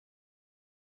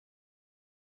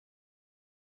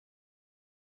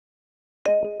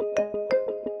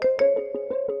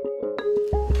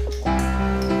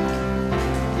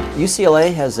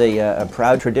UCLA has a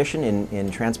proud tradition in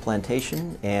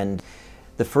transplantation, and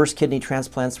the first kidney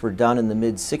transplants were done in the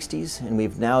mid-60s, and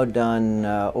we've now done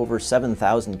over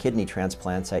 7,000 kidney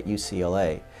transplants at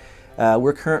UCLA.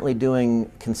 We're currently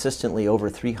doing consistently over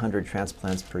 300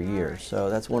 transplants per year, so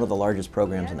that's one of the largest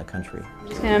programs in the country. I'm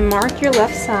just going to mark your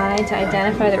left side to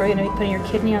identify that we're going to be putting your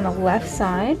kidney on the left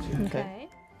side. Okay.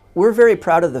 We're very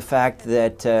proud of the fact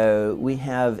that we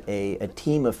have a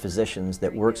team of physicians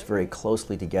that works very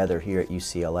closely together here at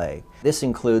UCLA. This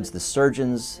includes the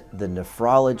surgeons, the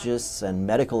nephrologists, and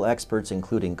medical experts,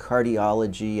 including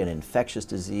cardiology and infectious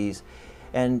disease,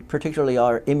 and particularly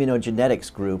our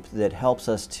immunogenetics group that helps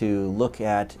us to look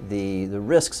at the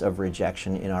risks of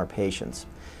rejection in our patients.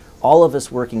 All of us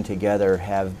working together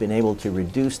have been able to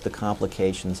reduce the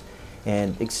complications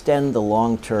and extend the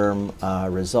long-term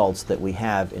results that we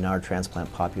have in our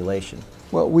transplant population.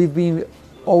 Well, we've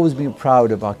always been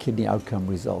proud of our kidney outcome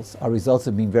results. Our results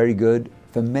have been very good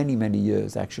for many, many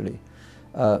years, actually.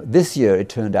 This year, it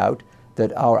turned out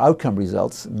that our outcome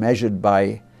results, measured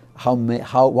by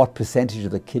what percentage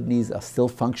of the kidneys are still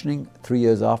functioning 3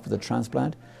 years after the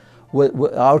transplant,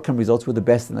 our outcome results were the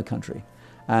best in the country.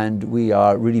 And we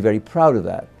are really very proud of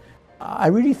that. I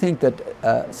really think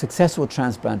that successful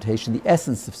transplantation, the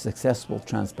essence of successful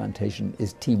transplantation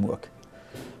is teamwork.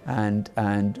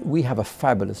 And we have a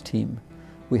fabulous team.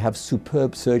 We have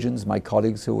superb surgeons, my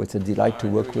colleagues, who it's a delight to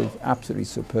work with, absolutely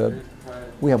superb.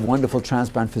 We have wonderful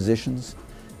transplant physicians.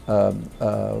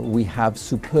 We have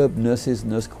superb nurses,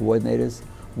 nurse coordinators,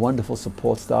 wonderful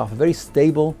support staff, a very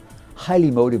stable, highly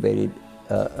motivated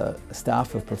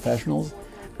staff of professionals.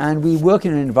 And we work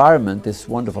in an environment, this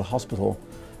wonderful hospital,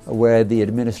 where the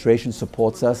administration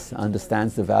supports us,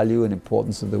 understands the value and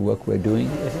importance of the work we're doing.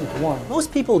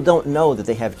 Most people don't know that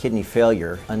they have kidney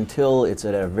failure until it's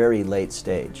at a very late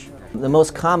stage. The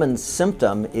most common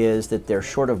symptom is that they're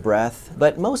short of breath,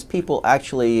 but most people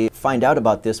actually find out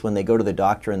about this when they go to the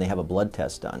doctor and they have a blood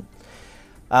test done.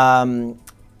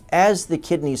 As the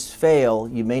kidneys fail,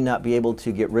 you may not be able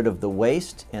to get rid of the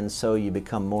waste, and so you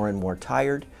become more and more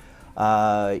tired.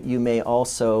 You may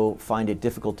also find it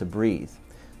difficult to breathe.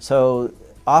 So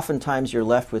oftentimes you're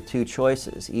left with two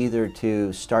choices, either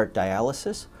to start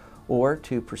dialysis or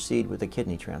to proceed with a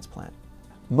kidney transplant.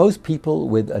 Most people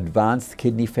with advanced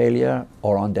kidney failure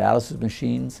or on dialysis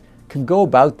machines can go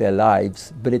about their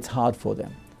lives, but it's hard for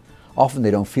them. Often they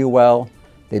don't feel well,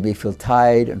 they may feel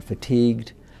tired and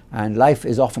fatigued, and life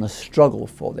is often a struggle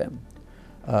for them.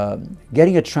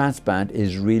 Getting a transplant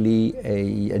is really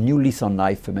a new lease on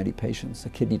life for many patients, a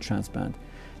kidney transplant.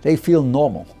 They feel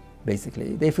normal.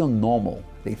 Basically, they feel normal.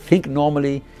 They think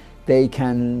normally. They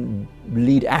can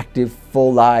lead active,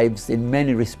 full lives in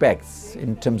many respects,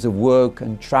 in terms of work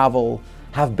and travel,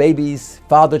 have babies,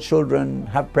 father children,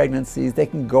 have pregnancies. They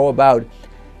can go about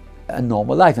a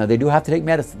normal life. Now, they do have to take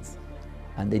medicines,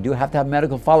 and they do have to have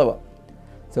medical follow-up.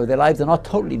 So their lives are not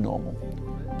totally normal,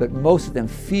 but most of them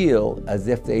feel as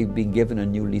if they've been given a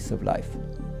new lease of life.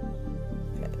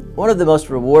 One of the most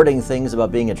rewarding things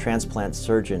about being a transplant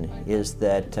surgeon is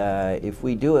that if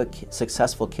we do a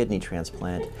successful kidney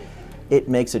transplant, it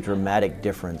makes a dramatic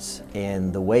difference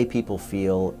in the way people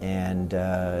feel and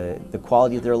the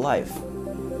quality of their life.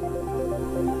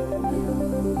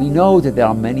 We know that there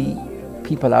are many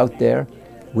people out there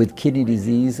with kidney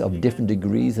disease of different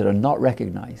degrees that are not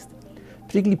recognized,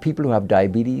 particularly people who have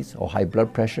diabetes or high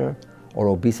blood pressure or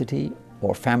obesity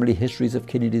or family histories of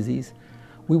kidney disease.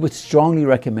 We would strongly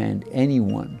recommend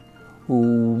anyone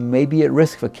who may be at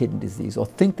risk for kidney disease or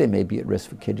think they may be at risk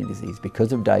for kidney disease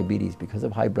because of diabetes, because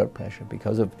of high blood pressure,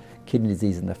 because of kidney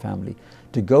disease in the family,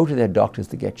 to go to their doctors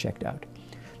to get checked out.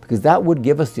 Because that would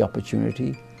give us the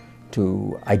opportunity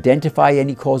to identify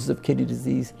any causes of kidney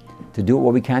disease, to do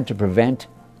what we can to prevent,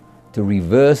 to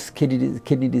reverse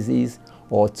kidney disease,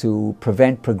 or to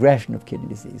prevent progression of kidney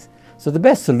disease. So the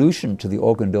best solution to the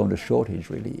organ donor shortage,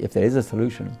 really, if there is a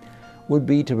solution, would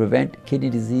be to prevent kidney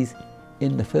disease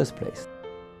in the first place.